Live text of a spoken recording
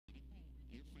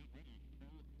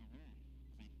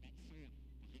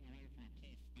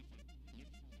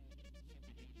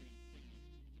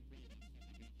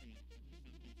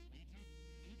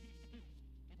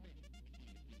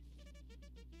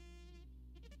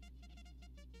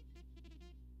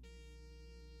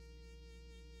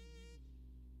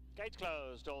Gates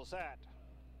closed, all set.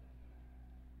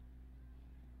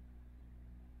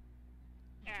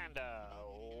 And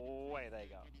away they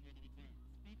go.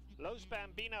 Los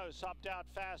Bambinos hopped out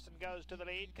fast and goes to the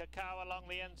lead. Cacao along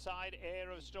the inside.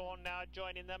 Air of Storm now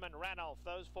joining them, and Ranulph.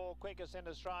 Those four quickest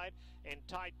into stride. In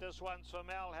tight, this one's for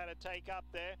Mel. Had a take up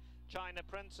there. China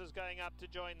Prince is going up to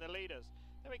join the leaders.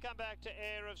 Then we come back to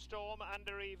Air of Storm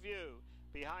under review.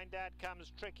 Behind that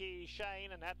comes Tricky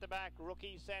Shane, and at the back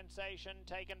Rookie Sensation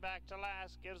taken back to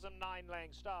last, gives them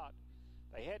 9-length start.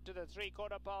 They head to the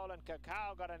three-quarter pole, and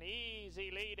Cacao got an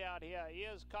easy lead out here.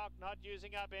 Here's Cock not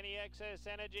using up any excess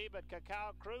energy, but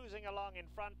Cacao cruising along in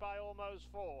front by almost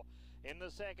 4. In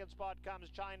the second spot comes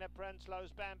China Prince.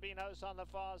 Los Bambinos on the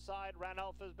far side.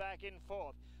 Ranulph is back in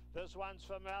 4th. This one's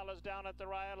for Mel, is down at the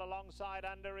rail alongside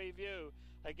under review.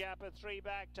 A gap of 3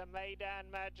 back to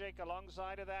Maydan Magic.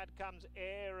 Alongside of that comes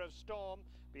Air of Storm.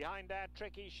 Behind that,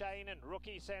 Tricky Shane and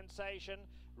Rookie Sensation.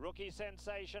 Rookie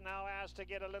Sensation now asked to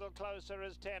get a little closer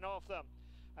as 10 off them.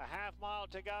 A half mile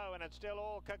to go, and it's still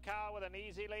all Cacao with an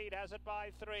easy lead, has it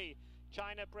by 3.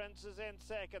 China Prince is in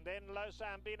second, then Los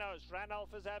Bambinos.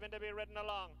 Ranulph is having to be ridden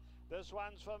along. This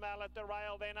one's for Mel at the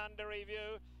rail, then under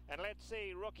review. And let's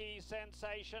see, Rookie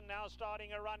Sensation now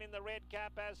starting a run in the red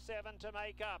cap, has 7 to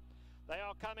make up. They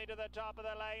are coming to the top of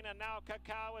the lane, and now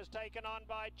Cacao is taken on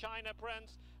by China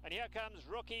Prince. And here comes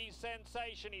Rookie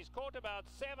Sensation. He's caught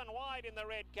about 7 wide in the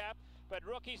red cap, but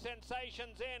Rookie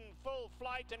Sensation's in full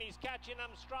flight, and he's catching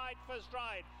them stride for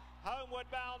stride. Homeward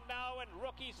bound now, and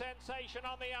Rookie Sensation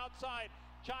on the outside.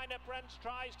 China Prince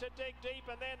tries to dig deep,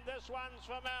 and then this one's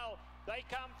for Mel. They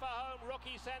come for home.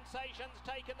 Rookie Sensation's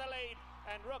taken the lead,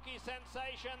 and Rookie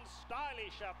Sensation's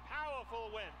stylish, a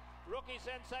powerful win. Rookie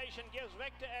Sensation gives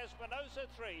Victor Espinoza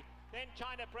 3, then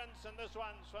China Prince, and this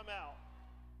one's for Mel.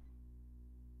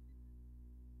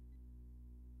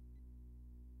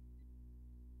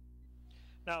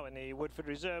 Now in the Woodford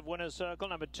Reserve Winner's Circle,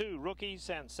 number 2, Rookie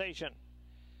Sensation.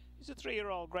 He's a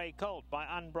 3-year-old grey colt by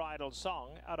Unbridled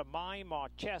Song out of My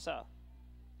Marchesa.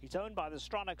 He's owned by the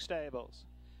Stronach Stables.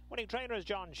 Winning trainer is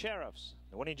John Sheriffs.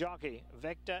 The winning jockey,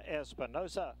 Victor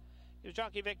Espinoza. Here's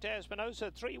jockey Victor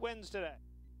Espinoza, 3 wins today.